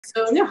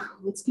So yeah,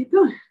 let's keep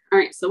going. All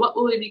right, so what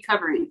will we be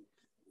covering?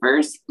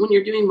 First, when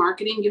you're doing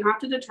marketing, you have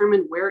to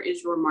determine where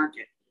is your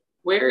market?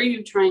 Where are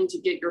you trying to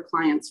get your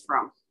clients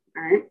from?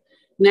 All right.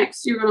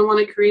 Next, you're going to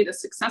want to create a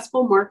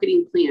successful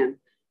marketing plan.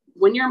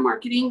 When you're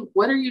marketing,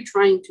 what are you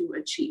trying to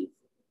achieve?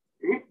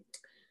 All right.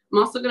 I'm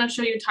also going to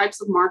show you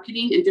types of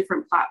marketing and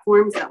different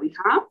platforms that we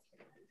have.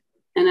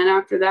 And then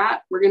after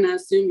that, we're going to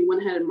assume you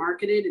went ahead and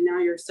marketed and now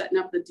you're setting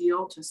up the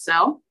deal to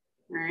sell.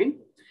 All right.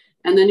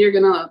 And then you're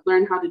going to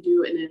learn how to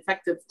do an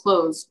effective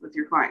close with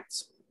your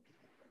clients.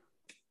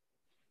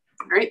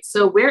 All right.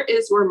 So where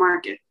is your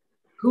market?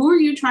 Who are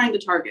you trying to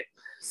target?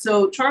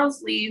 So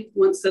Charles Lee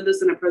once said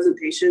this in a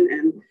presentation,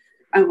 and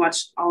I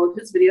watched all of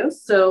his videos.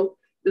 So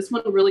this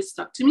one really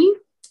stuck to me.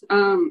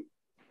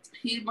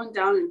 He went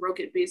down and broke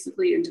it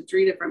basically into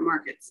 3 different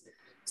markets.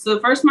 So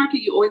the first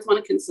market you always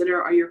want to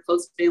consider are your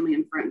close family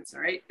and friends, all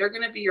right? They're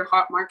going to be your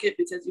hot market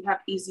because you have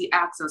easy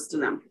access to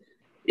them.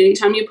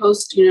 Anytime you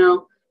post,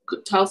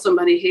 tell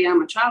somebody, hey,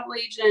 I'm a travel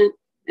agent,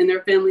 and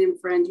their family and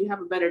friend, you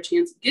have a better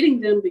chance of getting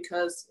them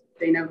because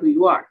they know who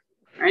you are,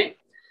 right?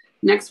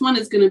 Next one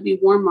is going to be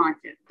warm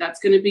market. That's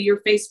going to be your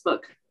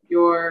Facebook,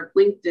 your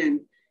LinkedIn,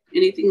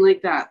 anything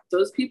like that.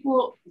 Those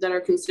people that are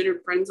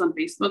considered friends on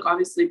Facebook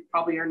obviously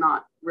probably are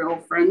not real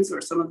friends,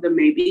 or some of them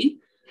may be.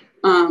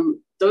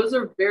 Those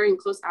are very in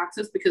close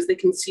access because they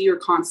can see your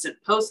constant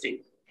posting,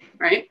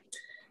 right?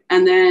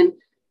 And then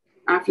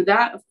after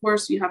that, of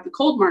course, you have the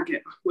cold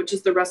market, which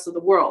is the rest of the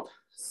world.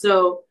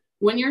 So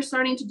when you're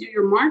starting to do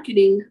your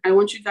marketing, I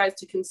want you guys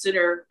to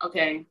consider,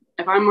 okay,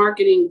 if I'm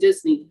marketing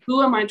Disney,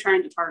 who am I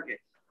trying to target?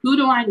 Who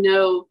do I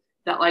know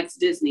that likes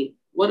Disney?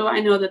 What do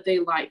I know that they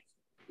like,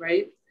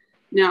 right?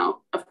 Now,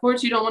 of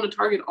course, you don't want to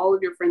target all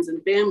of your friends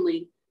and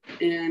family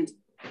and,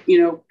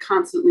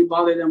 constantly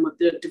bother them with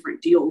the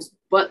different deals.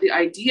 But the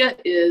idea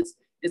is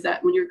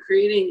that when you're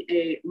creating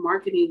a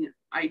marketing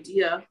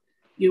idea,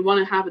 you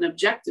want to have an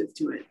objective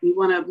to it. You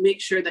want to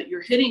make sure that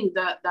you're hitting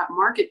that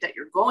market that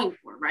you're going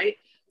for, right?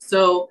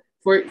 So,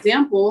 for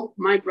example,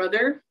 my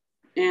brother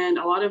and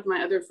a lot of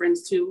my other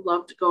friends too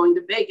loved going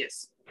to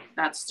Vegas.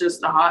 That's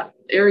just a hot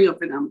area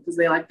for them because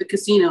they like the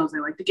casinos, they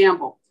like to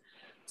gamble.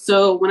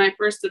 So when I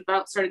first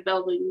started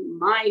building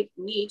my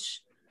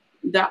niche,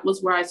 that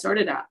was where I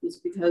started at, was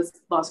because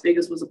Las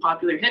Vegas was a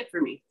popular hit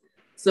for me.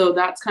 So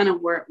that's kind of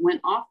where it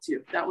went off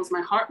to. That was my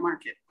heart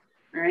market,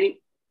 all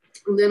right?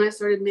 And then I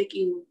started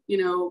making,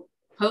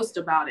 posts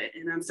about it,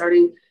 and I'm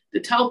starting to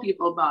tell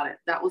people about it.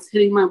 That was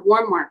hitting my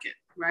warm market,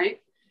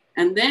 right?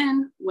 And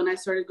then when I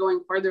started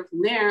going further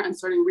from there and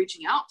starting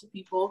reaching out to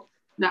people,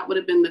 that would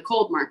have been the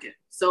cold market.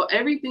 So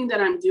everything that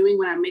I'm doing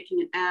when I'm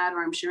making an ad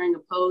or I'm sharing a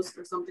post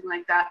or something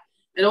like that,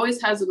 it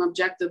always has an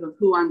objective of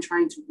who I'm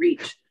trying to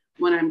reach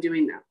when I'm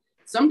doing that.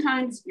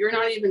 Sometimes you're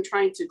not even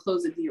trying to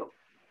close a deal.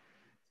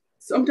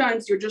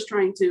 Sometimes you're just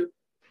trying to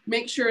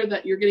make sure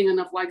that you're getting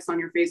enough likes on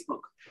your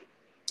Facebook,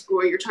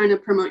 or you're trying to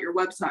promote your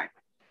website,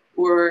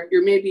 or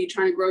you're maybe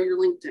trying to grow your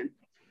LinkedIn.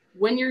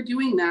 When you're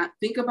doing that,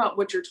 think about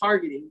what you're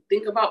targeting.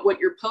 Think about what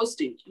you're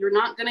posting. You're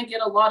not going to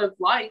get a lot of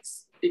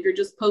likes if you're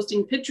just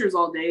posting pictures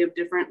all day of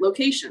different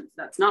locations.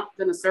 That's not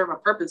going to serve a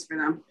purpose for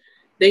them.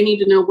 They need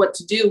to know what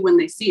to do when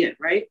they see it,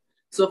 right?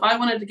 So if I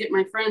wanted to get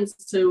my friends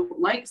to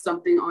like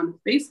something on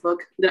Facebook,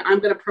 then I'm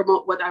going to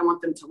promote what I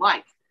want them to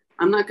like.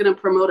 I'm not going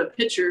to promote a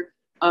picture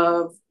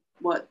of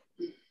the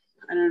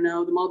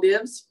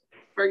Maldives,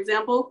 for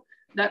example.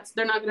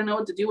 They're not going to know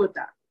what to do with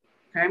that.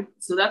 Okay.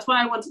 So that's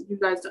why I want you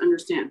guys to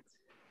understand.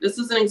 This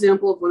is an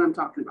example of what I'm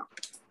talking about.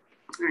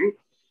 All right.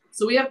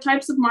 So we have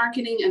types of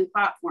marketing and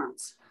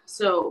platforms.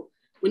 So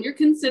when you're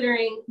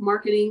considering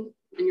marketing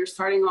and you're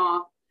starting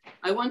off,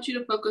 I want you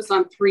to focus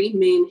on 3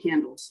 main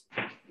handles.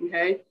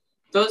 Okay.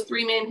 Those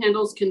 3 main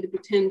handles can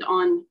depend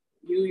on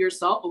you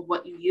yourself of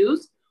what you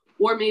use,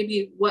 or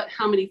maybe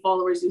how many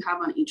followers you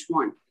have on each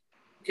one.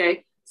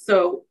 Okay.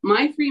 So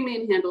my 3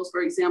 main handles,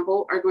 for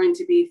example, are going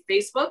to be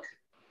Facebook,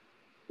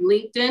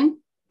 LinkedIn,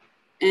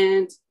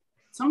 and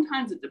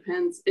sometimes it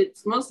depends.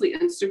 It's mostly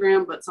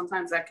Instagram, but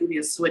sometimes that can be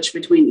a switch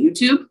between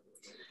YouTube.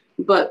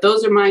 But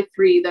those are my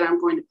 3 that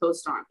I'm going to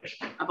post on.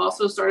 I've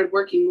also started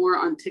working more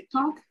on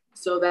TikTok,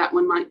 so that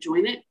one might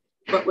join it.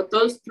 But with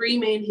those 3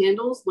 main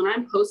handles, when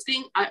I'm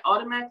posting, I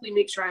automatically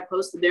make sure I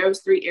post those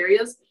 3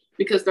 areas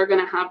because they're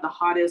going to have the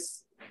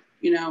hottest,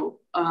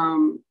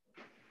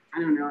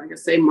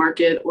 say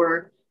market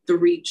or the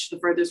reach, the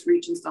furthest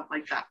reach and stuff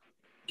like that.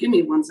 Give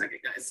me 1 second,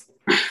 guys.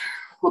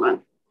 Hold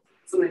on.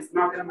 Somebody's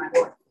knocking on my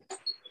door.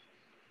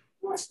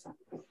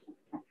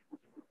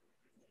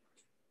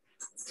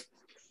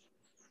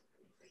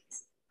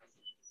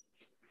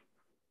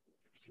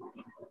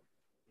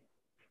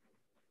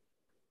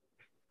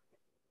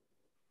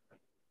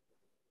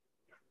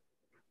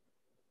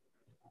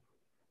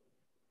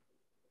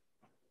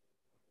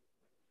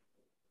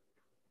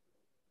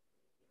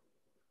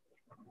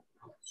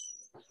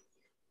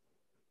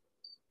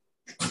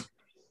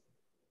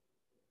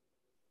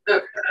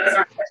 Okay.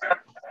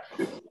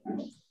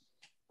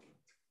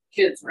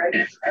 Kids,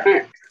 right? All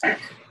right.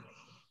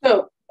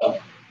 So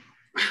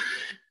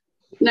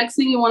next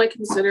thing you want to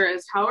consider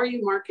is how are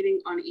you marketing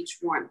on each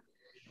one?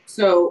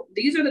 So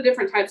these are the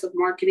different types of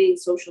marketing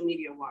social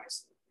media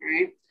wise, all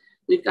right?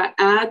 We've got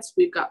ads,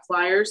 we've got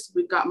flyers,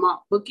 we've got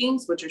mock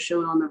bookings, which are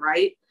shown on the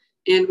right,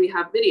 and we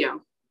have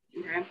video,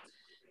 okay?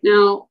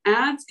 Now,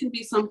 ads can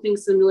be something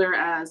similar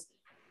as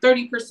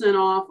 30%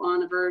 off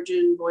on a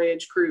Virgin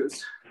Voyage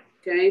cruise,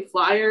 okay?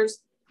 Flyers,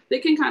 they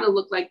can kind of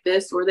look like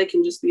this, or they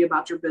can just be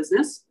about your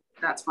business.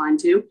 That's fine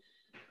too.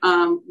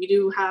 You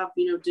do have,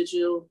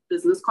 digital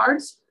business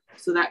cards.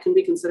 So that can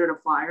be considered a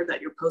flyer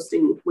that you're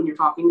posting when you're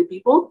talking to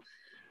people.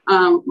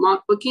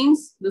 Mock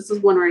bookings, this is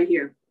one right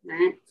here,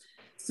 right?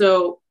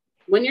 So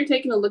when you're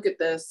taking a look at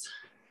this,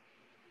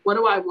 what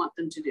do I want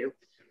them to do?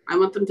 I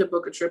want them to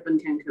book a trip in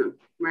Cancun,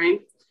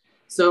 right?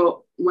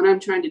 So when I'm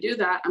trying to do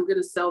that, I'm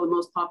going to sell the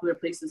most popular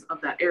places of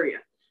that area.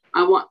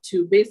 I want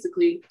to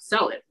basically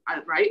sell it,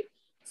 right?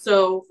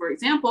 So for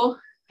example,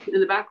 in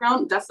the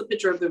background, that's the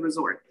picture of the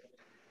resort.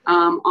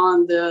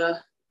 On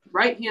the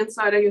right-hand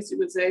side, I guess you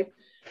would say,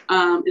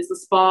 is the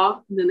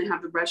spa. And then they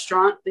have the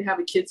restaurant. They have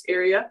a kids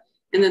area.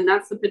 And then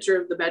that's the picture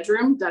of the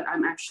bedroom that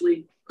I'm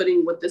actually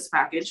putting with this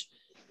package.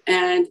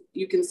 And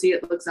you can see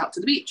it looks out to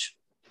the beach.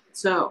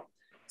 So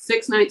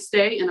 6-night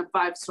stay in a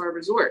 5-star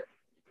resort,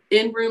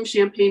 in-room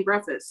champagne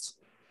breakfast,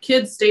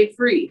 kids stay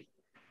free,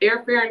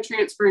 airfare and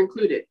transfer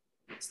included.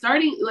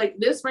 Starting like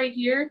this right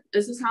here,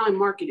 this is how I'm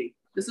marketing.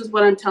 This is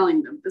what I'm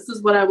telling them. This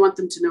is what I want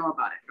them to know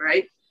about it,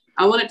 right?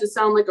 I want it to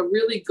sound like a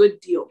really good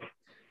deal.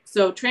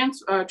 So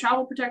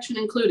travel protection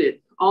included,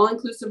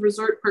 all-inclusive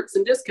resort perks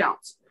and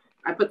discounts.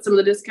 I put some of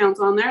the discounts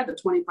on there, the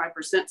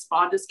 25%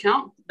 spa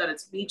discount, that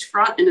it's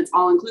beachfront and it's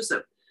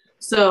all-inclusive.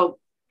 So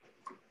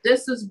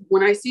this is,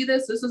 when I see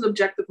this, this is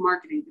objective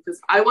marketing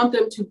because I want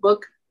them to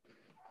book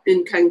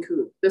in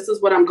Cancun. This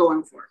is what I'm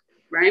going for,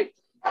 right?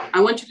 I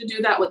want you to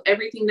do that with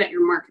everything that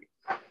you're marketing,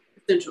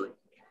 essentially.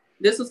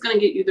 This is going to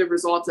get you the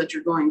results that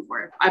you're going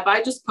for. If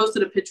I just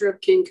posted a picture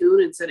of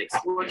Cancun and said,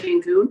 explore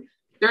Cancun,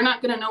 they're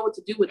not going to know what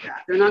to do with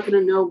that. They're not going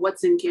to know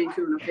what's in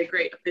Cancun. Okay,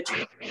 great, a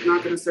picture. It's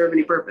not going to serve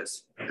any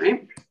purpose,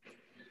 right?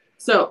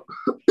 So,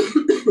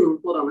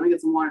 hold on, let me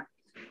get some water.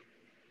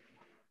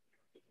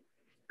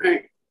 All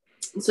right,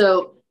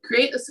 so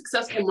create a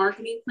successful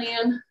marketing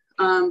plan.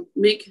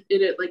 Make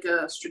it like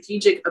a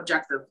strategic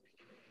objective.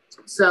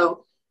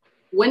 So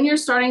when you're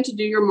starting to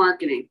do your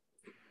marketing,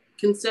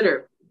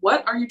 consider,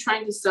 what are you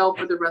trying to sell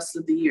for the rest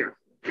of the year,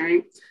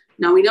 right?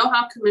 Now we know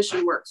how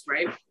commission works,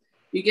 right?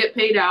 You get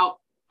paid out,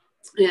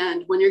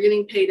 and when you're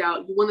getting paid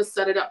out, you want to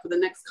set it up for the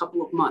next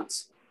couple of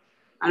months.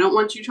 I don't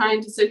want you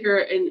trying to sit here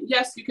and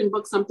yes, you can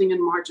book something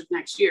in March of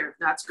next year.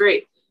 That's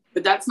great,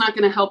 but that's not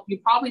going to help you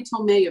probably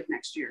till May of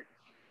next year.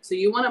 So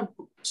you want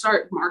to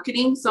start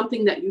marketing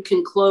something that you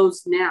can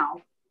close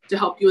now to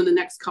help you in the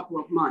next couple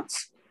of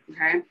months,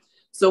 okay?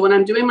 So when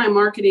I'm doing my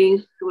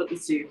marketing,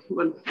 let's see,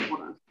 hold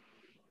on.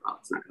 Oh,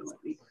 it's not going to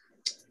let me.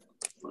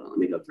 Hold on, let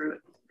me go through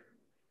it.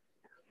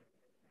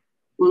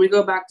 When we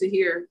go back to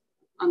here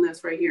on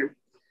this right here,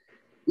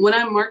 when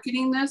I'm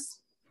marketing this,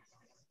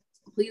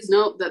 please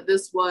note that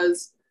this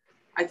was,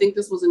 I think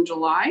this was in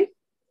July.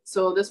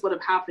 So this would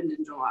have happened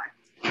in July,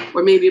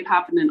 or maybe it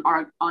happened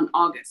on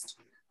August.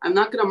 I'm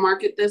not going to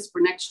market this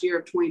for next year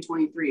of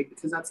 2023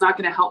 because that's not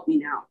going to help me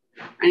now.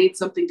 I need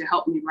something to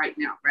help me right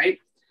now, right?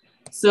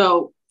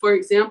 So for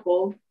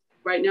example,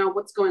 right now,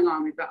 what's going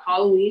on? We've got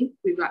Halloween,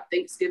 we've got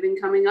Thanksgiving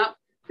coming up,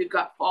 we've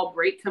got fall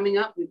break coming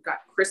up, we've got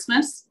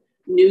Christmas,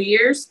 New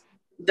Year's.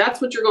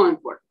 That's what you're going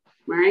for,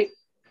 right?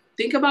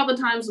 Think about the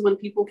times when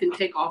people can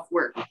take off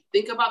work.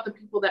 Think about the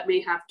people that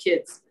may have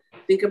kids.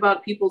 Think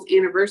about people's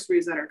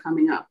anniversaries that are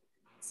coming up.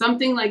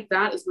 Something like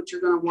that is what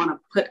you're going to want to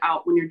put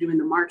out when you're doing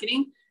the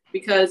marketing.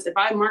 Because if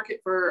I market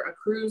for a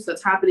cruise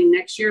that's happening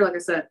next year, like I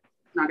said,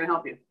 not going to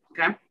help you,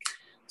 okay?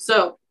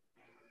 So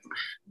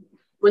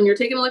when you're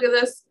taking a look at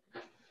this,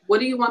 what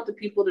do you want the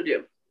people to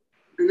do?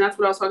 And that's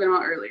what I was talking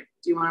about earlier.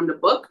 Do you want them to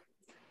book?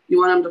 Do you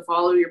want them to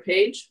follow your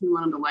page? Do you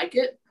want them to like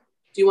it?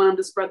 Do you want them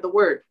to spread the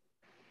word?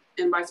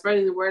 And by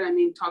spreading the word, I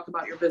mean talk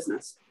about your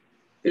business.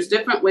 There's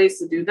different ways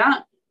to do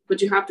that, but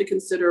you have to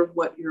consider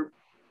what you're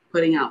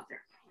putting out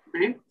there,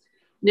 right?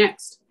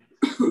 Next,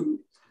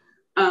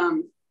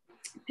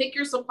 pick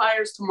your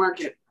suppliers to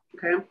market,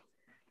 okay?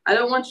 I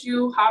don't want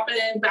you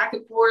hopping back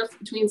and forth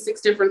between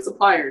 6 different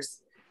suppliers.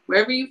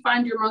 Wherever you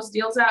find your most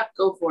deals at,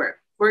 go for it.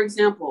 For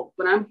example,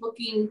 when I'm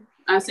booking,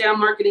 I say I'm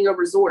marketing a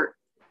resort,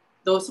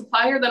 the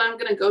supplier that I'm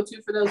going to go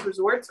to for those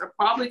resorts are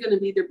probably going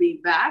to either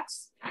be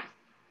Vax,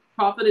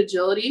 Profit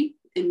Agility,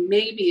 and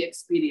maybe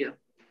Expedia.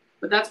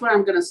 But that's what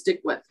I'm going to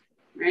stick with,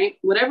 right?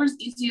 Whatever's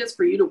easiest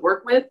for you to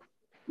work with,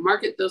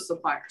 market those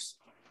suppliers,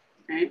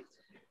 right?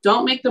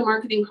 Don't make the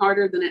marketing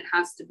harder than it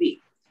has to be.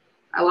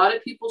 A lot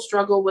of people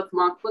struggle with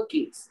mock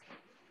bookings.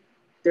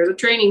 There's a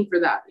training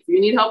for that. If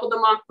you need help with the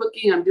mock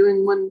booking, I'm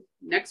doing one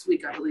next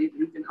week, I believe.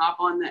 You can hop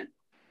on then.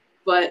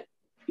 But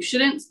you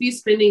shouldn't be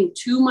spending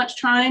too much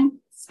time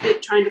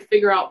trying to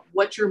figure out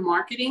what you're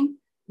marketing.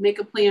 Make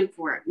a plan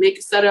for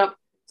it. Set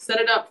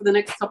it up for the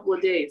next couple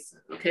of days,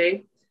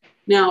 okay?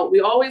 Now,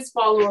 we always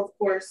follow, of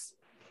course,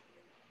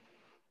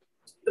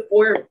 the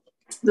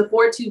the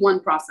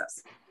 4-2-1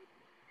 process.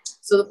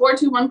 So the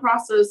 4-2-1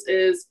 process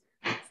is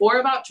 4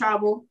 about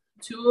travel,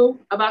 2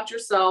 about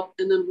yourself,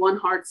 and then 1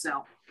 hard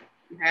sell.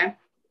 Okay.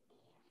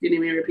 You need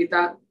me to repeat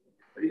that?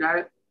 You got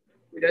it?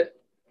 We good?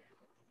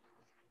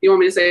 You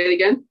want me to say it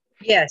again?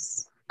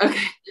 Yes.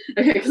 Okay.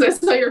 Okay. Because I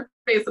saw your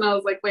face and I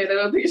was like, wait, I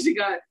don't think she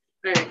got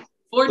it.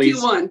 All right.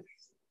 4-2-1.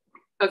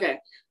 Okay.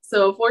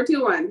 So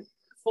 4-2-1.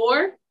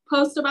 4,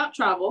 post about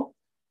travel.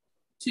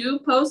 2,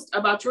 post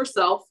about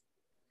yourself.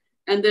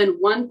 And then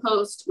 1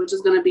 post, which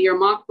is going to be your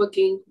mock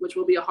booking, which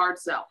will be a hard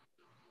sell.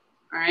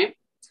 All right.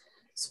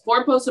 So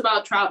 4 posts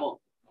about travel.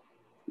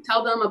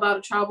 Tell them about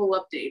a travel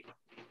update.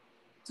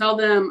 Tell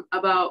them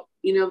about,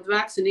 the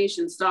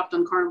vaccination stopped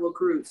on Carnival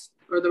Cruise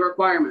or the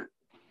requirement.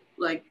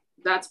 Like,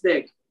 that's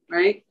big,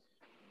 right?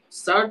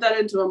 Start that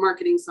into a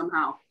marketing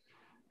somehow.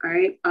 All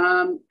right.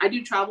 I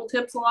do travel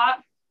tips a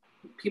lot.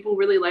 People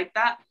really like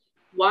that.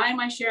 Why am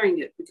I sharing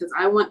it? Because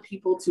I want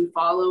people to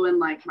follow and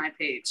like my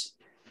page.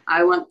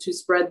 I want to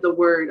spread the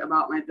word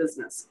about my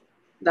business.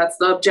 That's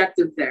the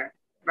objective there,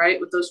 right?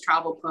 With those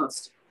travel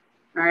posts.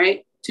 All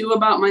right. 2,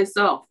 about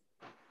myself.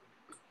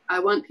 I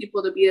want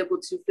people to be able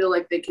to feel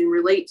like they can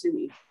relate to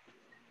me.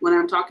 When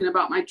I'm talking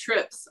about my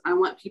trips, I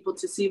want people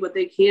to see what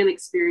they can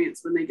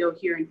experience when they go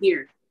here and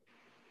here.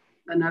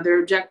 Another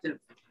objective.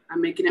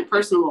 I'm making it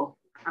personable.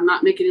 I'm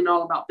not making it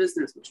all about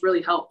business, which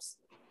really helps,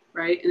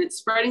 right? And it's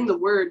spreading the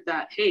word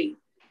that, hey,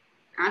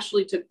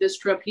 Ashley took this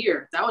trip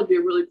here. That would be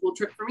a really cool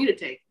trip for me to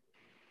take.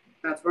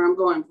 That's where I'm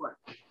going for.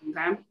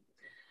 Okay.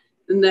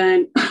 And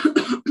then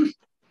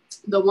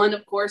the 1,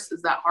 of course,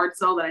 is that hard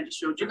sell that I just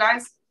showed you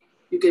guys.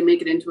 You can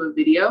make it into a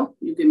video.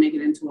 You can make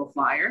it into a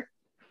flyer.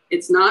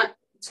 It's not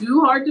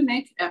too hard to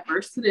make. At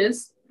first it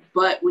is.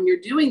 But when you're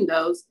doing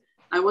those,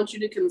 I want you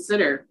to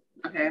consider,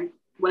 okay,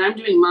 when I'm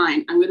doing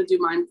mine, I'm going to do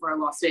mine for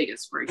Las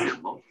Vegas, for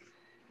example.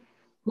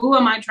 Who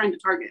am I trying to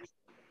target?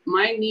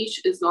 My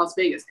niche is Las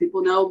Vegas.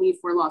 People know me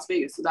for Las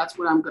Vegas. So that's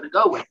what I'm going to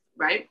go with,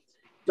 right?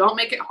 Don't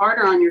make it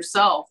harder on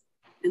yourself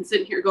and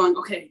sitting here going,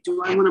 okay,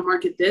 do I want to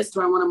market this?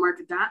 Do I want to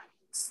market that?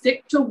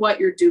 Stick to what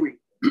you're doing.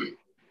 All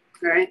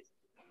right.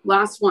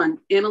 Last one,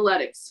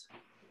 analytics,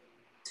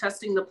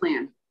 testing the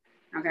plan.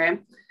 Okay.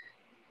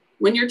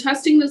 When you're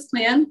testing this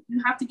plan,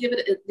 you have to give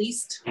it at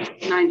least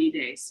 90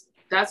 days.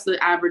 That's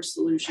the average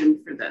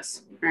solution for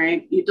this. All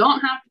right. You don't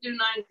have to do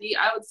 90.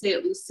 I would say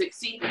at least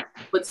 60,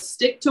 but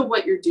stick to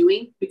what you're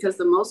doing, because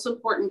the most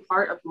important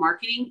part of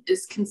marketing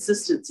is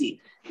consistency.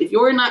 If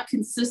you're not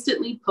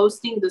consistently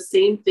posting the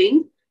same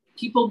thing,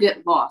 people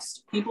get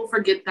lost. People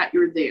forget that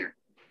you're there.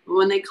 But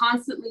when they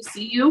constantly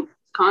see you,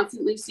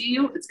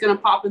 it's going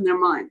to pop in their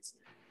minds.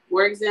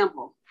 For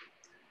example,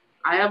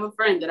 I have a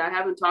friend that I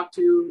haven't talked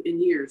to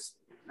in years.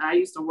 I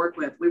used to work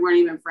with. We weren't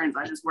even friends.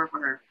 I just worked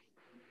with her.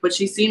 But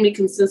she's seen me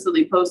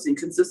consistently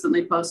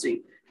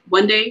posting.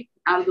 One day,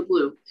 out of the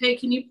blue, hey,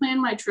 can you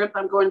plan my trip?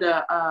 I'm going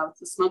to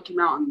the Smoky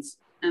Mountains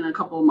in a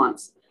couple of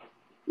months.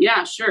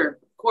 Yeah, sure.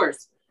 Of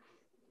course.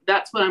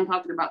 That's what I'm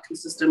talking about,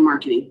 consistent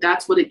marketing.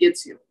 That's what it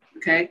gets you.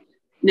 Okay.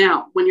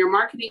 Now, when you're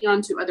marketing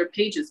onto other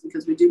pages,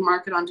 because we do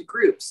market onto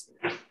groups,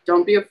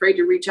 don't be afraid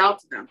to reach out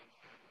to them.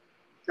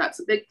 That's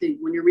a big thing.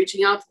 When you're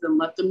reaching out to them,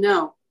 let them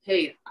know,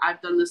 hey, I've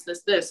done this.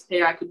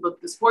 Hey, I could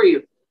book this for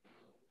you.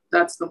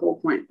 That's the whole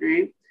point,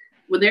 right?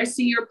 When they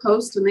see your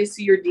post and they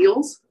see your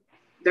deals,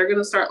 they're going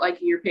to start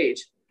liking your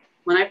page.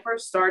 When I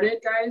first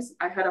started, guys,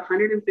 I had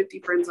 150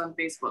 friends on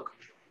Facebook.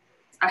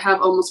 I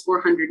have almost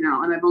 400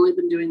 now, and I've only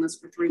been doing this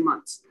for 3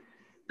 months.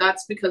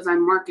 That's because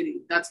I'm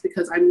marketing. That's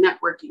because I'm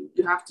networking.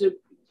 You have to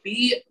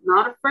be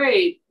not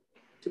afraid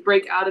to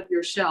break out of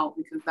your shell,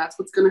 because that's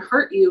what's going to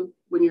hurt you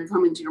when you're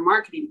coming to your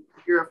marketing.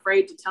 If you're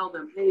afraid to tell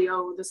them, hey,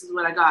 this is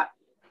what I got,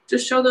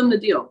 just show them the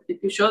deal.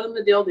 If you show them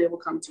the deal, they will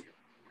come to you,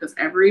 because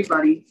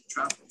everybody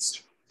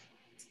travels,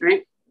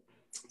 right?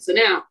 So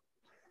now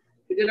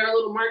we did our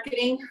little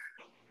marketing.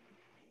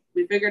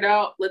 We figured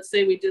out, let's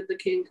say we did the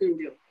Cancun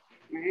deal,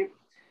 right?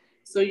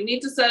 So you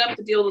need to set up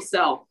the deal to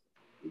sell.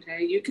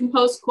 Okay, you can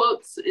post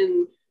quotes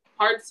in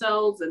hard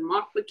sells and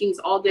mock bookings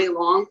all day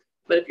long,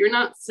 but if you're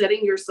not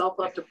setting yourself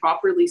up to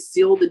properly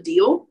seal the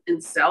deal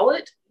and sell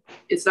it,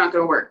 it's not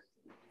going to work.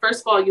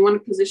 First of all, you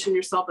want to position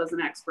yourself as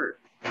an expert.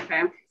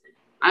 Okay,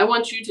 I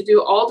want you to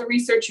do all the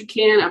research you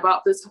can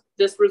about this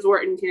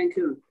resort in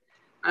Cancun.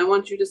 I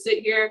want you to sit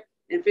here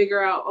and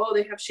figure out,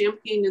 they have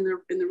champagne in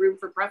the room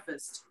for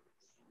breakfast.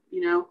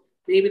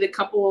 Maybe the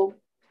couple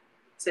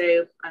say,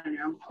 I don't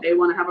know, they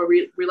want to have a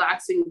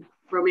relaxing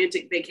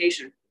romantic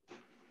vacation.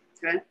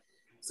 Okay.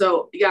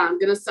 So yeah, I'm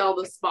going to sell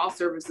the spa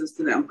services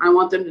to them. I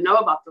want them to know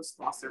about those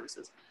spa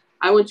services.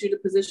 I want you to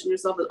position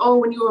yourself as,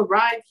 when you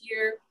arrive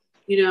here,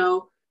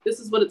 this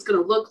is what it's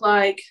going to look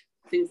like,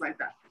 things like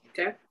that.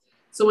 Okay.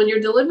 So when you're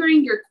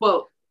delivering your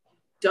quote,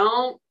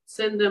 don't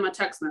send them a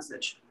text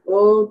message.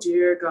 Oh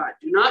dear God,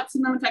 do not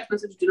send them a text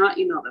message. Do not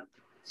email them.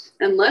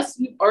 Unless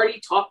you've already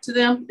talked to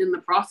them in the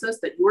process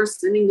that you're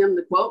sending them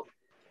the quote,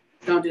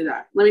 don't do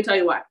that. Let me tell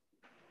you why.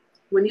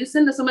 When you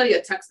send to somebody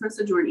a text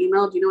message or an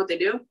email, do you know what they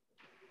do?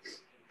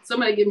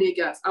 Somebody give me a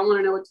guess. I want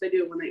to know what they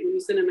do when you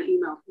send them an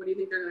email. What do you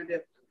think they're going to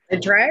do? They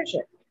trash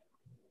it.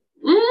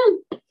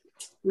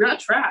 Not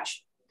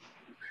trash.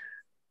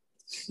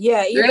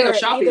 Yeah, either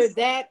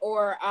that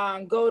or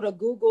go to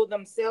Google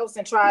themselves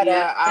and try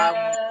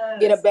to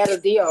get a better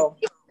deal.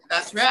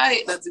 That's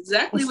right. That's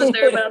exactly what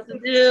they're about to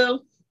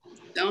do.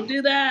 Don't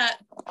do that.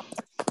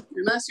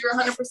 Unless you're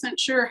 100%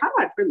 sure. How do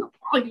I turn the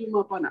volume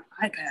up on an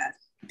iPad?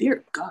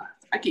 Dear God.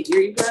 I can hear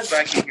you guys, but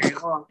I can't hear you.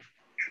 Hold on.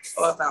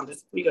 Oh, I found it.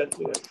 We got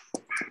to it.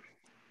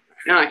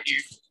 Now I hear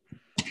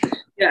you.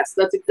 Yes,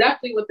 that's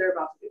exactly what they're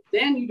about to do.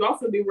 Then you'd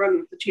also be running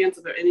with the chance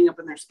of it ending up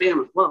in their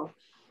spam as well.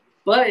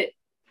 But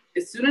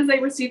as soon as they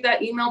receive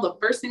that email, the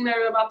first thing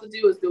they're about to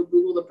do is go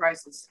Google the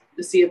prices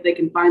to see if they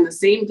can find the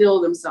same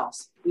deal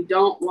themselves. We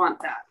don't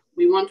want that.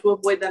 We want to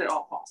avoid that at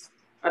all costs.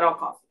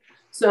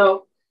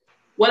 So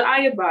what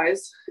I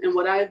advise and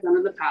what I have done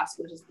in the past,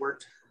 which has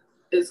worked,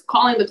 is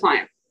calling the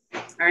client.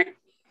 All right.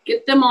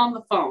 Get them on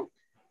the phone.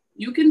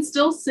 You can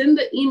still send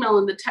the email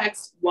and the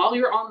text while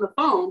you're on the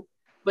phone,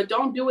 but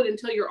don't do it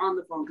until you're on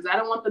the phone because I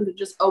don't want them to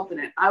just open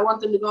it. I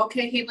want them to go,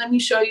 okay, hey, let me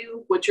show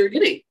you what you're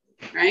getting,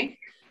 right?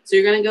 So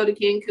you're going to go to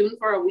Cancun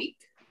for a week.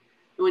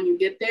 And when you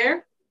get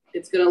there,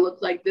 it's going to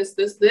look like this.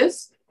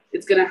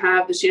 It's going to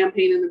have the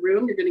champagne in the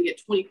room. You're going to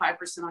get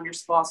 25% on your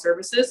spa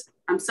services.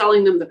 I'm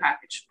selling them the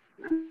package.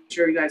 I'm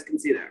sure you guys can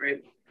see that,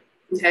 right?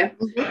 Okay.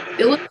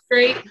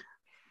 Mm-hmm.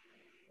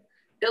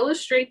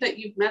 Illustrate that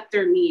you've met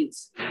their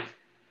needs.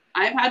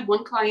 I've had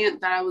one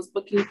client that I was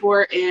booking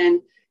for,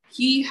 and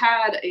he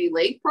had a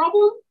leg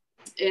problem,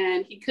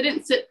 and he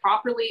couldn't sit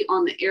properly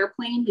on the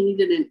airplane. He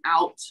needed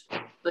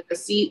a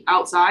seat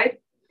outside.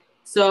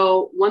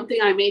 So one thing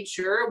I made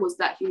sure was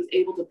that he was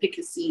able to pick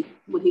his seat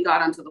when he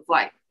what onto the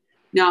flight.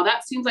 Now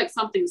that seems like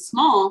something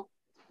small,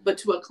 but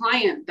to a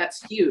client,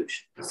 that's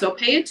huge. So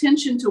pay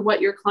attention to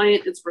what your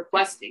client is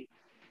requesting.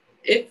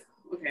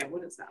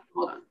 What is that?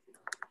 Hold on.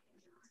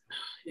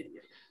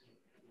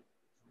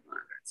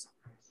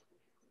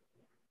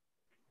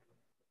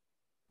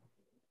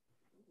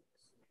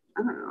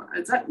 I don't know.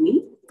 Is that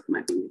me? It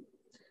might be me.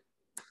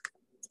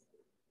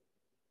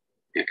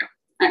 There you go.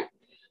 All right.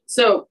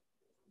 So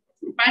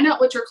find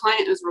out what your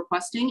client is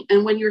requesting.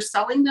 And when you're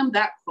selling them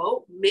that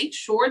quote, make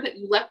sure that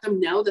you let them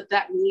know that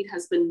that need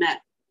has been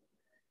met.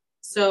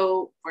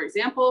 So for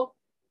example,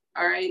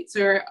 all right,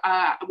 sir,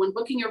 when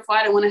booking your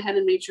flight, I went ahead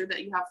and made sure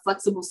that you have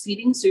flexible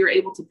seating so you're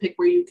able to pick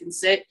where you can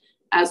sit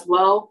as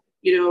well.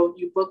 You know,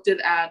 you booked it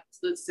at,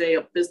 let's say,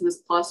 a business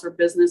plus or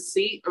business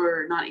seat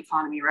or not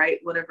economy, right?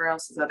 Whatever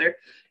else is other.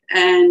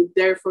 And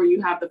therefore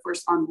you have the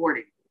first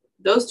onboarding.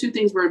 Those two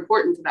things were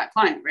important to that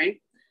client, right?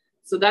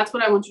 So that's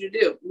what I want you to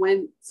do.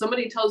 When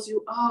somebody tells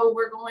you, oh,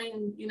 we're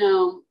going,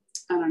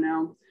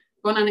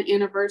 going on an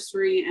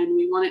anniversary and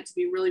we want it to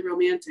be really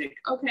romantic.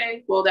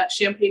 Okay, well, that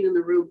champagne in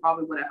the room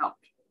probably would have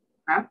helped.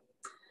 Okay?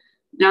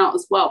 Now,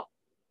 as well,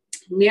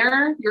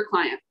 mirror your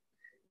client.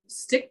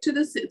 Stick to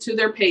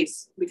their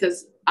pace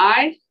because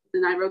I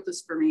wrote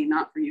this for me,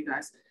 not for you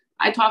guys.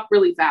 I talk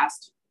really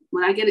fast.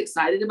 When I get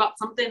excited about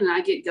something and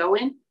I get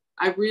going,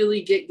 I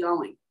really get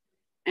going.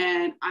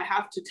 And I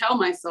have to tell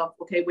myself,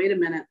 okay, wait a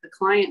minute. The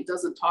client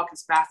doesn't talk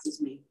as fast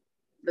as me.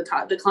 The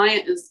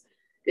client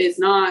is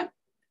not,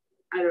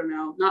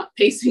 not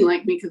pacing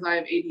like me because I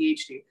have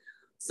ADHD.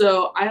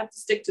 So I have to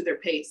stick to their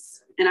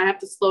pace and I have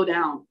to slow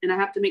down and I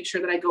have to make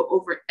sure that I go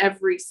over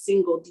every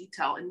single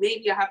detail. And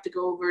maybe I have to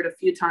go over it a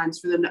few times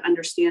for them to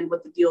understand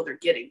what the deal they're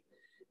getting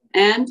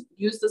and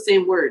use the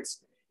same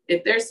words.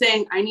 If they're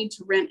saying I need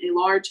to rent a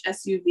large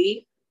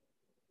SUV,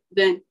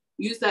 then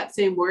use that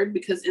same word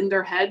because in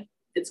their head,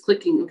 it's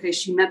clicking. Okay,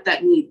 she met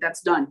that need.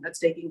 That's done. That's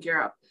taken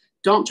care of.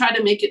 Don't try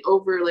to make it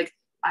over like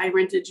I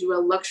rented you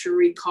a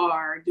luxury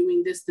car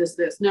doing this.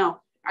 No,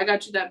 I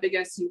got you that big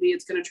SUV.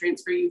 It's going to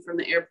transfer you from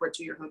the airport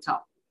to your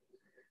hotel.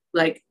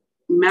 Like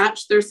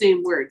match their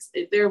same words.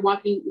 If they're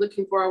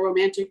looking for a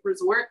romantic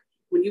resort,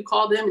 when you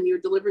call them and you're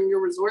delivering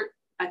your resort,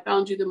 I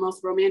found you the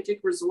most romantic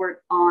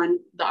resort on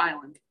the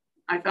island.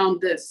 I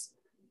found this.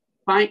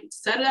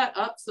 Set that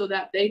up so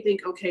that they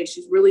think, okay,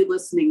 she's really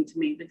listening to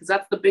me because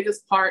that's the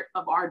biggest part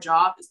of our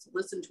job is to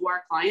listen to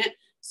our client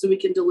so we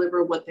can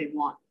deliver what they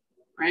want,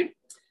 right?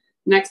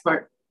 Next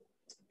part,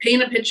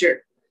 paint a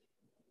picture.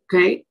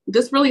 Okay,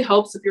 this really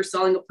helps if you're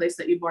selling a place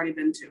that you've already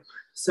been to.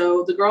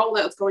 So the girl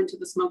that was going to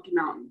the Smoky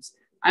Mountains,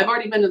 I've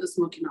already been to the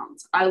Smoky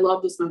Mountains. I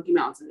love the Smoky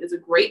Mountains. It's a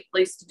great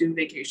place to do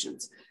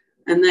vacations.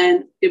 And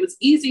then it was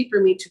easy for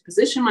me to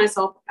position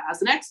myself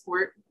as an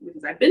expert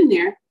because I've been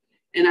there.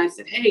 And I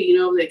said, hey,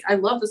 I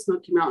love the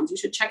Smoky Mountains. You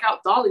should check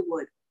out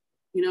Dollywood.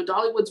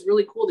 Dollywood's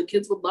really cool. The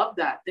kids would love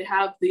that. They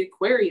have the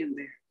aquarium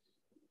there.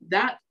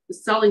 That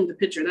is selling the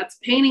picture. That's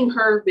painting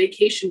her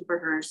vacation for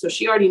her. So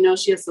she already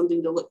knows she has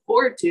something to look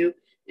forward to.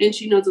 And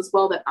she knows as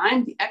well that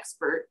I'm the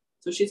expert.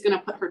 So she's going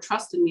to put her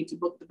trust in me to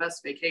book the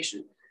best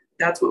vacation.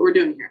 That's what we're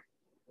doing here,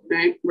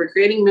 right? We're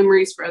creating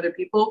memories for other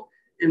people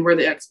and we're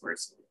the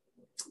experts.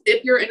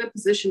 If you're in a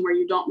position where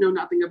you don't know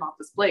nothing about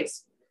this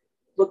place,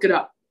 look it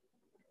up.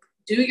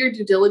 Do your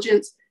due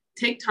diligence,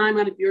 take time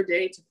out of your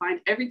day to find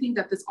everything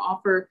that this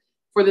offer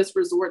for this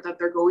resort that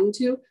they're going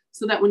to,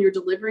 so that when you're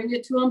delivering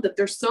it to them, that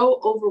they're so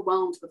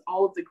overwhelmed with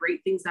all of the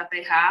great things that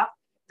they have,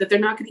 that they're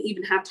not going to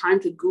even have time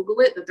to Google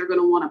it, that they're going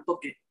to want to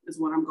book it is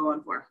what I'm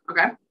going for.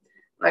 Okay.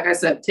 Like I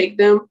said, take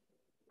them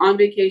on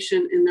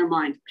vacation in their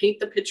mind. Paint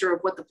the picture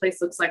of what the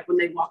place looks like when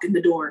they walk in the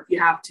door, if you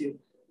have to.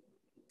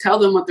 Tell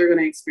them what they're going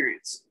to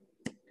experience.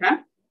 Okay.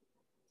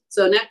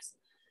 So next,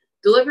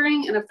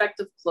 delivering an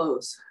effective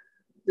close.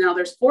 Now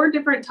there's 4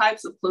 different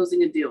types of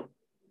closing a deal.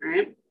 All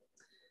right.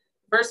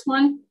 First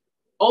one,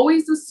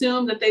 always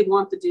assume that they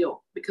want the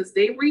deal because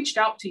they reached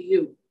out to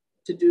you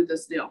to do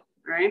this deal. All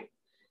right.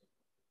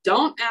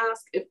 Don't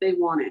ask if they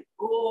want it.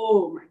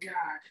 Oh my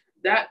God.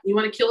 That you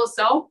want to kill a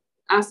sell?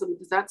 Ask them,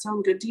 does that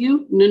sound good to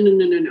you?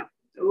 No.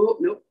 Oh,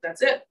 nope.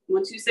 That's it.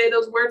 Once you say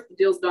those words, the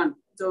deal's done.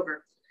 It's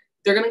over.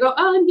 They're going to go,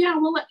 oh, yeah,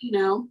 we'll let you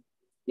know.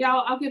 Yeah,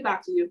 I'll get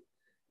back to you.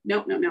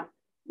 No.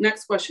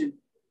 Next question.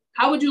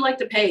 How would you like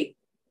to pay?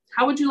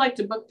 How would you like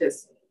to book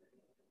this?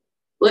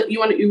 We're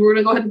going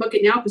to go ahead and book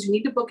it now because you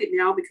need to book it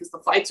now because the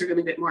flights are going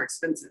to get more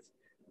expensive.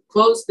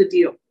 Close the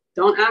deal.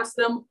 Don't ask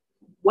them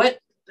what,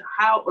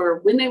 how, or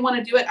when they want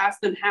to do it.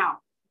 Ask them how.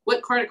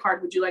 What credit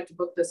card would you like to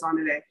book this on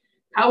today?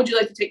 How would you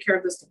like to take care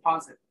of this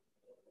deposit?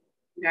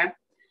 Okay.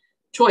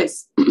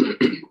 Choice.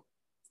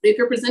 If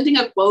you're presenting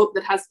a quote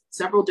that has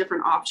several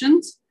different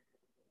options,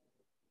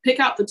 pick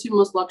out the 2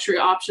 most luxury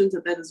options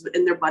that is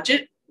in their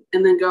budget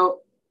and then go,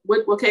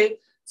 okay,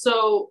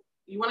 so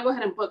you want to go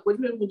ahead and book, which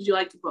one would you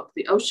like to book?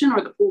 The ocean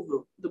or the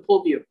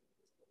pool view,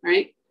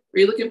 right? Are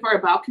you looking for a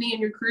balcony in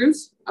your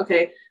cruise?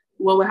 Okay,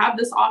 well, we have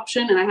this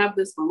option and I have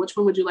this one. Which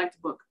one would you like to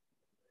book?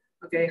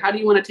 Okay, how do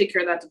you want to take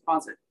care of that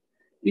deposit?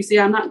 You see,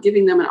 I'm not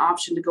giving them an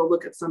option to go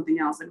look at something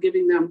else. I'm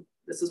giving them,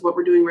 this is what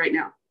we're doing right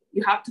now.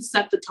 You have to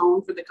set the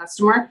tone for the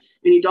customer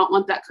and you don't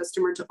want that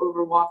customer to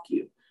overwalk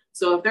you.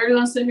 So if they're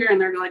going to sit here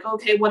and they're like,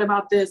 okay, what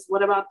about this?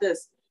 What about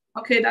this?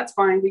 Okay, that's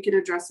fine. We can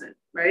address it,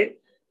 right?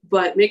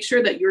 But make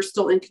sure that you're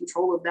still in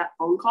control of that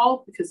phone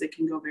call because it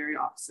can go very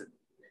opposite.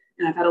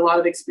 And I've had a lot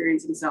of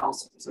experience in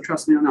sales, so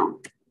trust me on that one.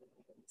 All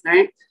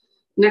right,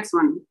 next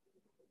one,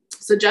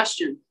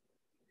 suggestion.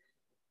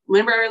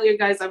 Remember earlier,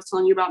 guys, I was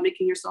telling you about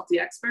making yourself the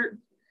expert.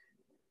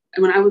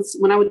 And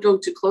when I would go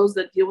to close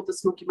that deal with the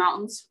Smoky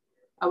Mountains,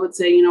 I would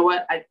say, you know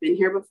what, I've been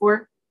here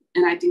before,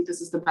 and I think this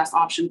is the best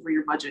option for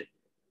your budget.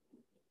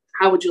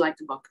 How would you like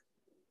to book?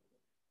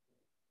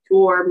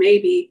 Or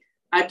maybe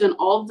I've done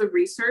all of the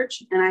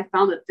research and I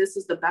found that this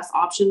is the best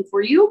option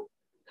for you.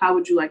 How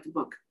would you like to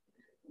book?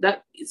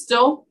 That is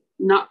still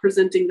not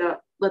presenting the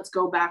let's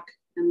go back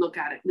and look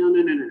at it. No.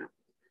 All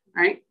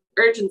right.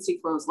 Urgency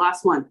close.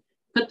 Last one.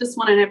 Put this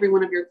one in every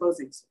one of your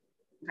closings.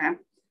 Okay.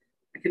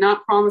 I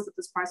cannot promise that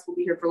this price will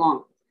be here for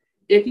long.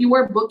 If you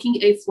are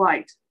booking a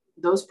flight,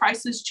 those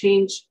prices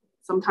change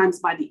sometimes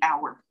by the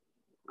hour.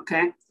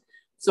 Okay.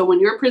 So when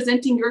you're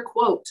presenting your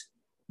quote,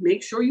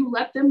 make sure you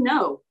let them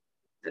know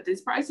that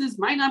these prices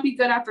might not be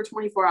good after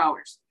 24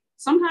 hours.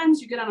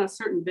 Sometimes you get on a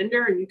certain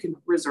vendor and you can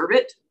reserve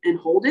it and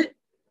hold it.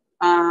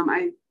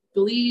 I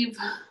believe,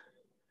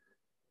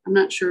 I'm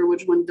not sure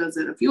which one does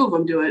it. A few of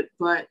them do it,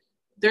 but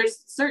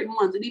there's certain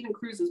ones, and even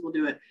cruises will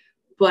do it.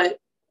 But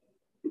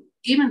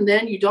even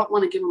then, you don't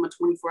want to give them a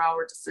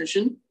 24-hour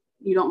decision.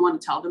 You don't want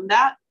to tell them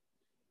that.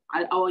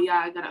 I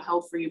got it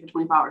held for you for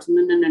 24 hours.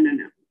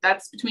 No.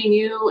 That's between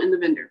you and the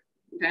vendor.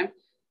 Okay.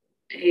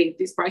 Hey,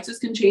 these prices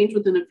can change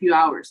within a few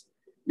hours.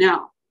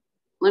 Now,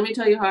 let me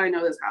tell you how I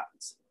know this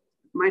happens.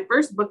 My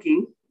first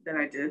booking that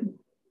I did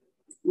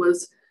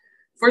was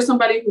for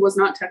somebody who was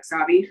not tech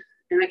savvy.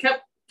 And I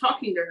kept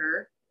talking to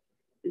her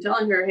and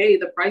telling her, hey,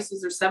 the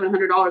prices are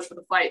 $700 for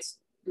the flights.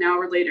 An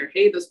hour later,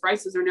 hey, those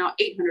prices are now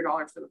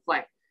 $800 for the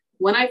flight.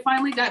 When I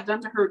finally got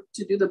done to her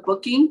to do the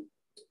booking,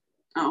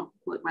 oh,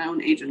 look, my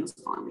own agent is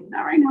calling me.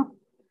 Not right now.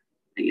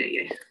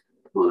 Yeah.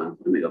 Hold on.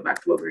 Let me go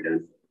back to what we were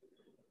doing.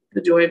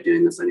 The joy of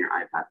doing this on your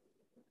iPad.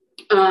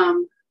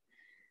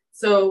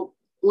 So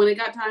when it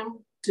got time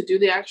to do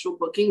the actual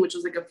booking, which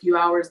was like a few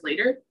hours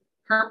later,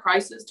 her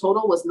prices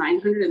total was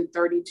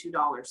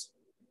 $932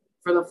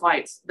 for the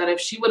flights. That if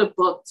she would have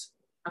booked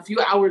a few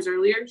hours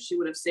earlier, she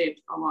would have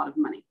saved a lot of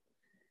money.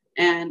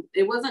 And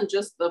it wasn't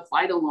just the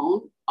flight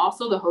alone.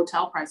 Also, the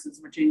hotel prices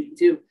were changing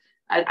too.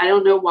 I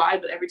don't know why,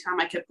 but every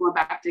time I kept going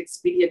back to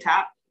Expedia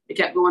Tap, it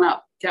kept going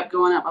up.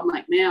 I'm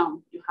like,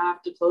 ma'am, you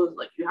have to close,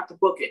 like you have to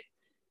book it.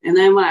 And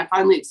then when I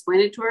finally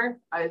explained it to her,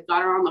 I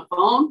got her on the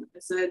phone. I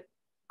said,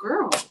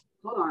 girl,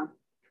 hold on.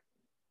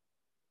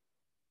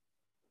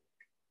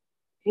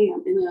 Hey,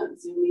 I'm in a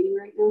Zoom meeting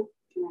right now.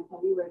 Can I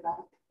call you right back?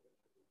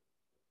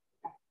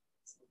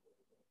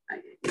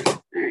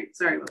 Okay. All right,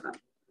 sorry about that.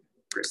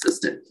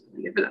 Persistent.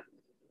 I give it up.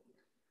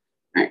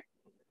 All right.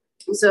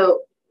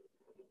 So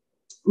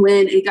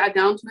when it got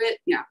down to it,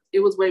 yeah, it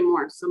was way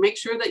more. So make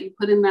sure that you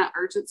put in that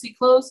urgency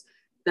close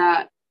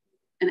that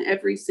in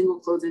every single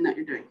closing that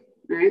you're doing.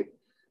 All right.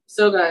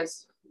 So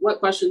guys, what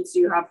questions do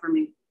you have for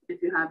me?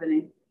 If you have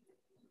any,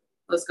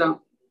 let's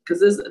go.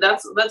 Because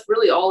that's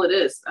really all it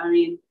is. I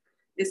mean,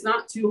 it's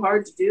not too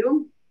hard to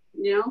do,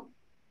 you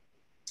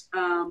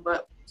know.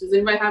 But does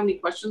anybody have any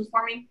questions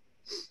for me?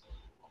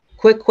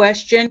 Quick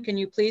question. Can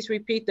you please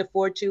repeat the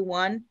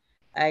 421?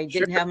 I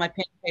didn't have my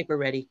pen and paper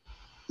ready.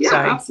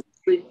 Yeah,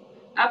 sorry.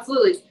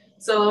 Absolutely.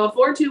 So a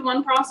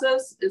 4-2-1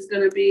 process is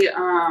going to be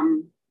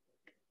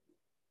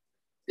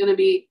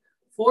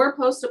 4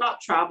 posts about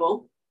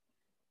travel.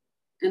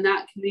 And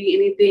that can be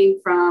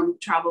anything from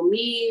travel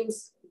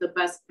memes, the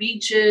best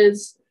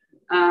beaches.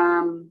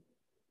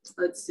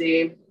 Let's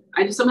see.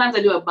 Sometimes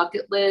I do a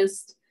bucket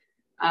list,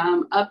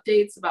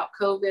 updates about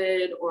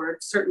COVID or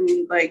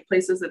certain like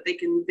places that they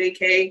can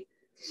vacay.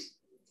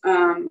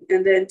 And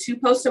then 2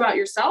 posts about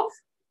yourself.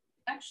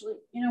 Actually,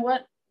 you know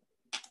what?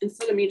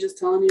 Instead of me just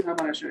telling you, how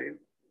about I show you?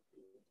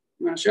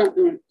 Let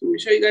me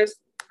show you guys.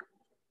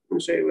 I'll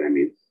show you what I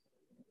mean.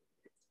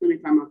 Let me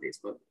find my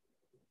Facebook.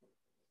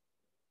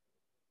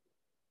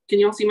 Can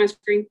y'all see my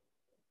screen?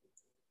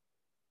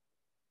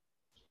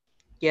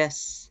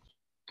 Yes.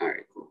 All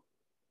right, cool.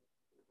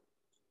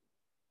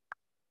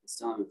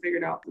 Still haven't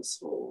figured out this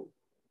whole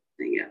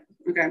thing yet.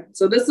 Okay,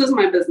 so this is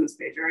my business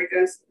page, all right,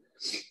 guys?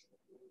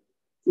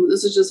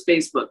 This is just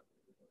Facebook.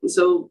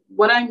 So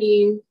what I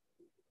mean,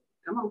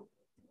 come on.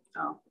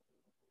 Oh,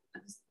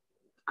 this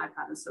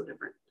iPad is so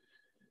different.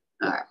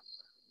 All right.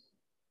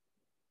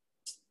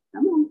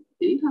 Come on,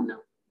 anytime now.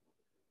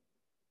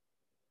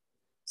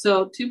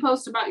 So 2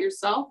 posts about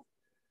yourself,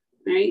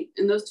 right?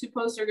 And those 2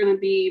 posts are going to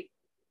be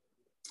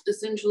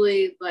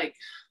essentially like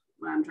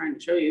what I'm trying to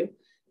show you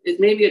is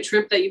maybe a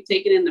trip that you've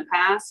taken in the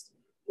past,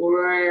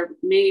 or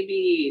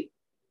maybe,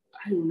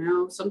 I don't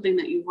know, something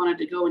that you wanted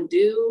to go and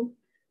do.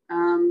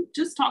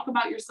 Just talk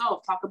about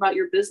yourself, talk about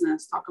your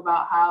business, talk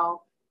about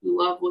how you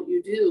love what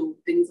you do,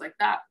 things like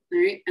that,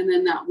 right? And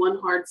then that 1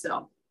 hard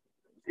sell.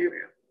 There we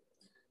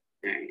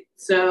go. All right.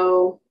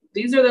 So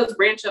these are those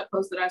branch up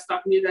posts that I was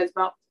talking to you guys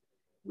about.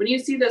 When you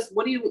see this,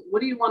 what do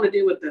you want to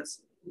do with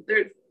this?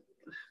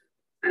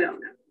 I don't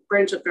know.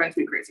 Branch up drives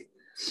me crazy,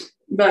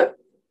 but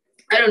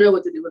I don't know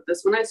what to do with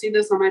this. When I see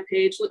this on my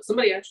page, look,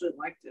 somebody actually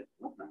liked it.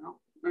 What the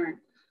hell? All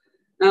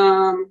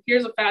right.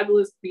 Here's a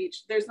fabulous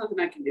beach. There's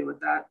nothing I can do with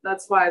that.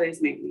 That's why they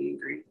make me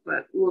angry,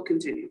 but we'll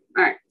continue.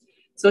 All right.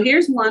 So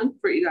here's one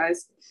for you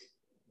guys.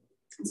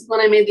 This is one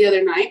I made the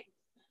other night.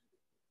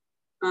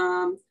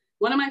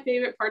 One of my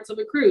favorite parts of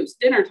a cruise,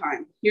 dinner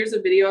time. Here's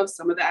a video of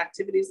some of the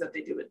activities that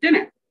they do at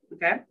dinner.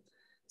 Okay.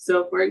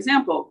 So for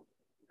example,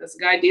 this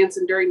guy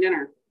dancing during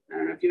dinner. I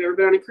don't know if you've ever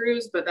been on a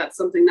cruise, but that's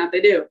something that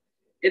they do.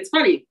 It's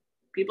funny.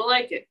 People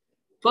like it.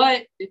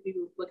 But if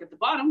you look at the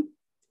bottom,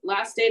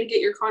 last day to get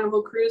your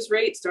Carnival cruise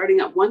rate starting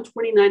at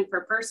 $129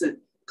 per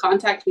person.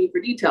 Contact me for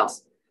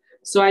details.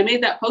 So I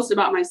made that post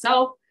about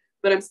myself,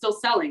 but I'm still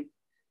selling.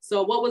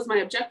 So what was my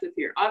objective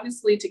here?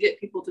 Obviously to get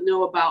people to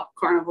know about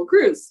Carnival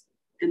Cruise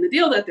and the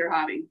deal that they're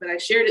having, but I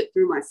shared it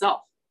through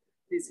myself.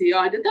 You see how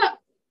I did that?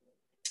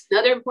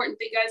 Another important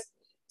thing, guys,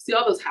 see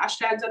all those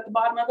hashtags at the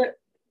bottom of it?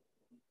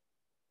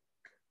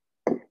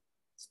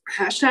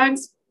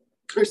 Hashtags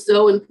are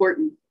so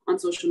important on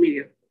social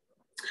media.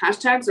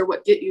 Hashtags are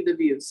what get you the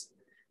views.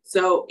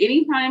 So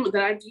anytime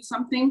that I do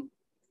something,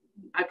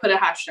 I put a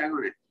hashtag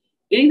on it.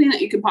 Anything that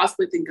you can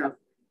possibly think of.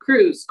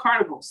 Cruise,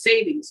 Carnival,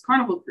 savings,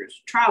 Carnival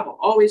cruise, travel,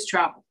 always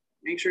travel.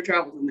 Make sure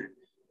travel's in there.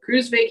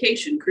 Cruise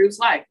vacation, cruise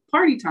life,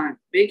 party time,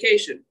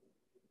 vacation,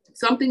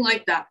 something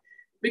like that,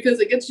 because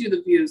it gets you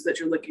the views that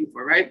you're looking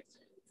for, right?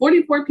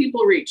 44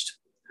 people reached,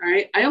 all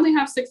right? I only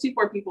have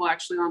 64 people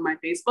actually on my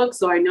Facebook,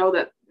 so I know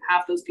that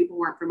half those people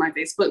weren't from my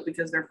Facebook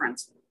because they're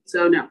friends.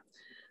 So no,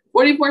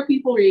 44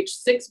 people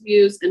reached, 6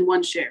 views and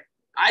 1 share.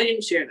 I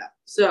didn't share that.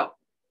 So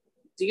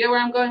do you get where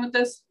I'm going with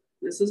this?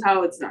 This is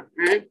how it's done,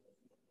 right?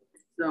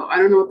 So I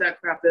don't know what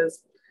that crap is.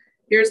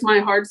 Here's my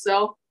hard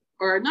sell,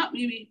 or not,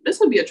 maybe this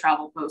would be a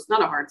travel post,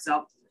 not a hard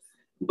sell,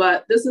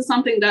 but this is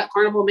something that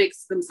Carnival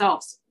makes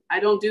themselves. I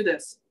don't do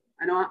this.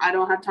 I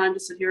don't have time to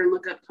sit here and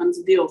look up tons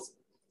of deals,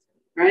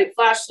 right?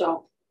 Flash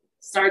sale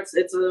starts,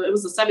 it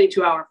was a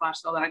 72-hour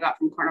flash sale that I got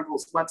from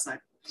Carnival's website,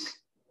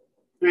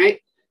 right?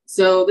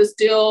 So this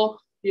deal,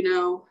 you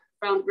know,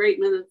 found a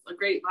great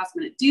last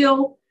minute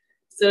deal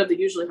instead of the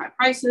usually high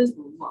prices,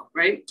 blah, blah, blah,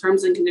 right?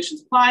 Terms and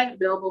conditions apply,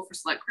 available for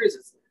select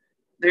cruises.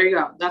 There you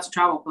go. That's a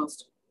travel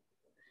post.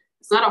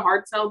 It's not a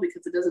hard sell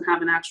because it doesn't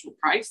have an actual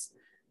price,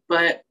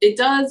 but it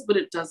does, but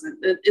it doesn't.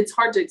 It's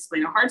hard to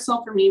explain. A hard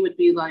sell for me would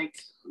be like,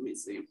 let me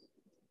see.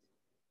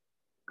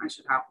 I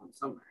should have one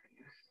somewhere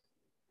here.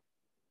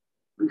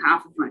 And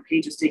half of my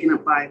page is taken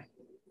up by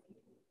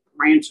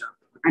Rancho.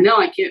 I know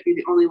I can't be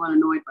the only one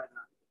annoyed by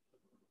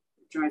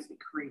that. It drives me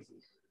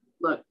crazy.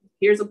 Look,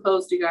 here's a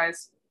post, you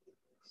guys.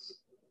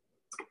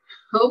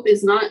 Hope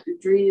is not a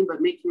dream, but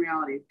making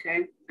reality,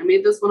 okay? I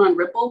made this one on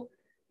Ripple.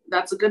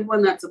 That's a good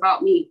one. That's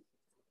about me.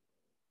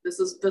 This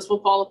will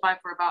qualify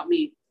for about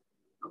me.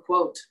 A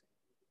quote.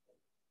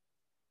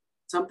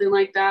 Something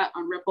like that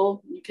on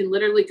Ripple. You can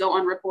literally go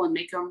on Ripple and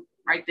make them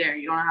right there.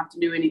 You don't have to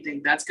do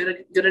anything. That's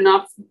good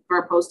enough for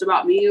a post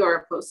about me or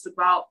a post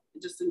about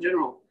just in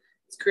general.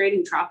 It's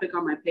creating traffic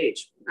on my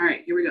page. All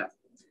right, here we go.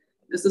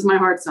 This is my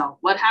hard sell.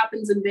 What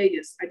happens in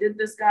Vegas? I did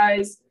this,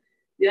 guys,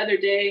 the other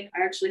day.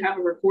 I actually have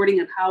a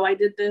recording of how I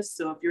did this.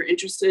 So if you're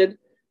interested,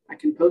 I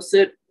can post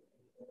it.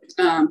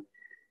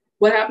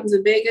 What happens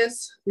in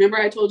Vegas? Remember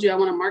I told you I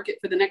want to market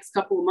for the next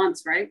couple of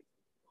months, right?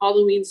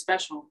 Halloween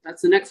special.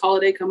 That's the next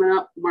holiday coming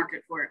up.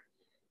 Market for it.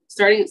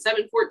 starting at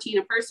 $714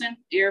 a person,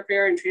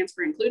 airfare and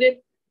transfer included,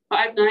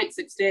 5 night,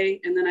 6 day,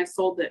 and then I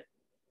sold it.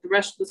 The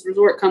rest of this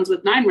resort comes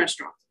with 9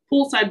 restaurants,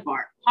 poolside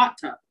bar, hot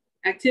tub,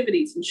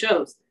 activities and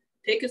shows.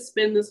 Take a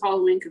spin this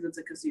Halloween because it's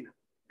a casino.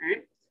 All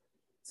right.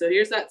 So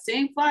here's that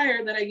same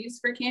flyer that I used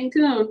for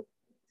Cancun.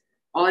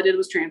 All I did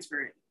was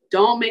transfer it.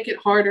 Don't make it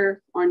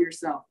harder on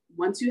yourself.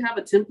 Once you have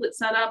a template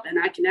set up, and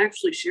I can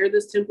actually share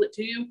this template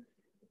to you,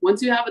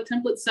 once you have a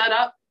template set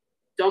up,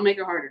 don't make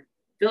it harder.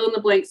 Fill in the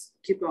blanks,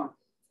 keep going. All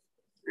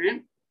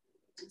right.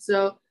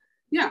 So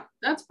yeah,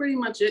 that's pretty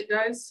much it,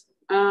 guys.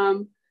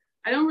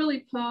 I don't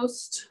really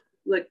post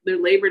like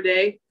their Labor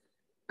Day.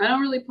 I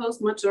don't really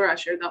post much, or I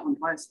shared that one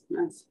twice.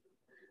 Nice.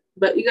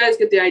 But you guys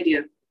get the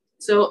idea.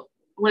 So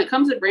when it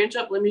comes to branch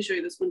up, let me show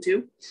you this one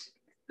too.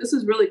 This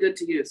is really good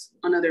to use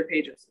on other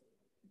pages.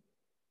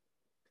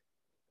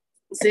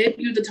 Save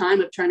you the time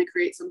of trying to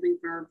create something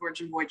for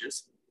Virgin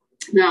Voyages.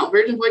 Now,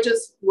 Virgin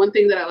Voyages, one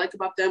thing that I like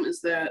about them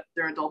is that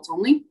they're adults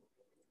only.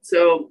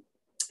 So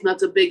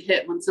that's a big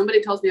hit. When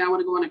somebody tells me I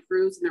want to go on a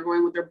cruise and they're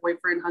going with their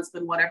boyfriend,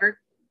 husband, whatever,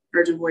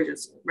 Virgin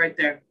Voyages, right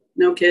there.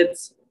 No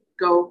kids,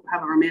 go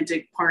have a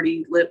romantic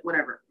party, lit,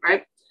 whatever,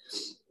 right?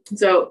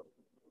 So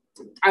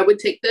I would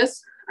take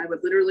this. I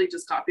would literally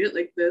just copy it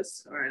like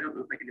this. Or I don't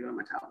know if I can do it on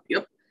my tablet.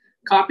 Yep.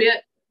 Copy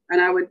it.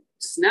 And I would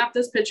snap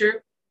this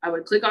picture. I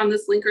would click on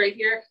this link right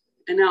here.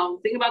 And now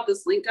the thing about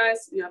this link,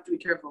 guys, you have to be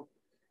careful.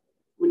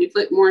 When you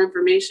click more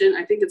information,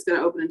 I think it's going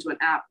to open into an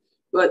app.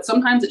 But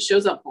sometimes it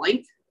shows up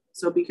blank.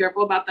 So be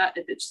careful about that.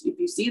 If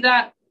you see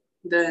that,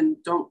 then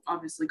don't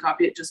obviously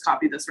copy it. Just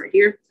copy this right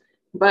here.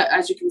 But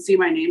as you can see,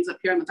 my name's up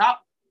here on the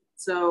top.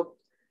 So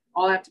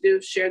all I have to do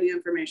is share the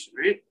information,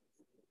 right?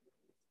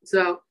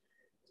 So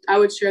I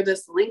would share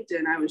this to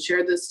LinkedIn. I would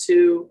share this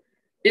to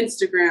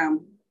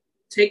Instagram.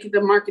 Take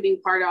the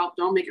marketing part out.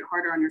 Don't make it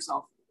harder on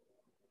yourself.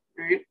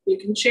 All right. You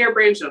can share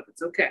branch up.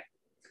 It's okay.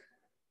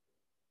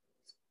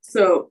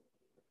 So,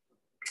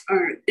 all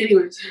right.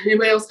 Anyways,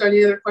 anybody else got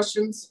any other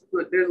questions?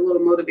 Look, there's a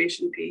little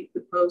motivation piece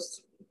to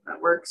post. That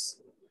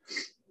works.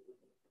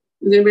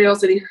 Does anybody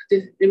else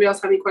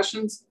have any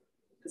questions?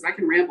 Because I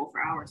can ramble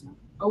for hours now.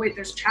 Oh wait,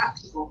 there's chat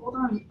people. Hold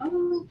on.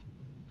 Oh,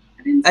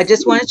 I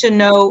just wanted to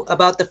know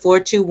about the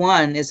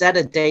 421. Is that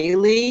a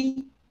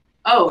daily?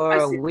 Or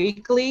a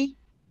weekly?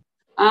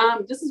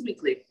 This is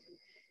weekly.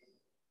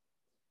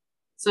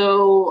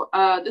 So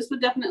this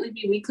would definitely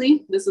be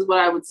weekly. This is what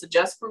I would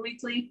suggest for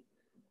weekly.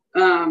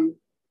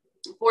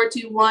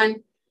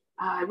 421.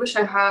 I wish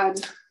I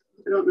had.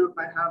 I don't know if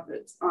I have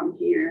it on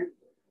here.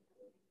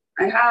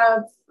 I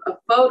have a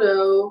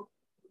photo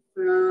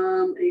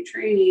from a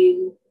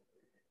training,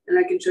 and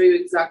I can show you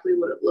exactly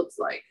what it looks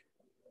like.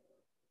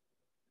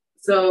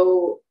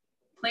 So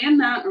plan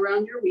that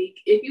around your week.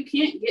 If you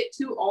can't get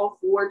to all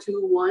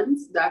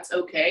 421s, that's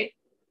okay.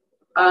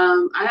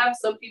 I have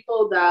some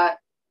people that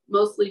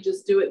mostly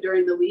just do it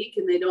during the week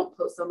and they don't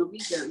post on the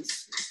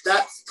weekends.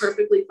 That's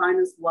perfectly fine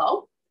as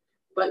well.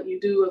 But you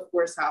do, of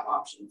course, have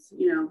options,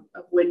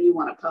 of when you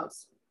want to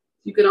post.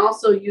 You can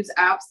also use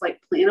apps like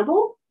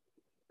Planable.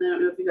 I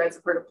don't know if you guys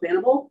have heard of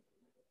Planable,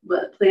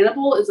 but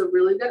Planable is a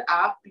really good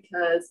app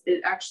because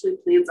it actually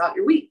plans out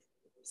your week.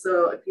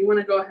 So if you want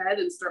to go ahead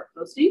and start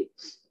posting,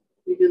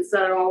 you can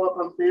set it all up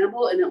on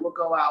Planable and it will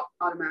go out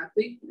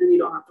automatically and you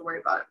don't have to worry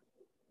about it.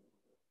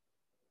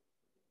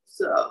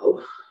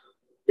 So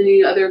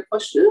any other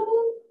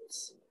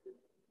questions?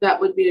 That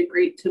would be a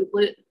great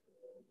template.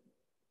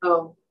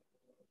 Oh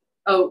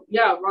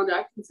yeah, Rhonda,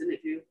 I can send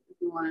it to you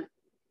if you want it.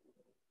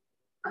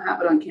 I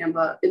have it on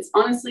Canva. It's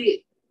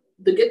honestly,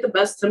 to get the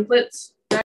best templates,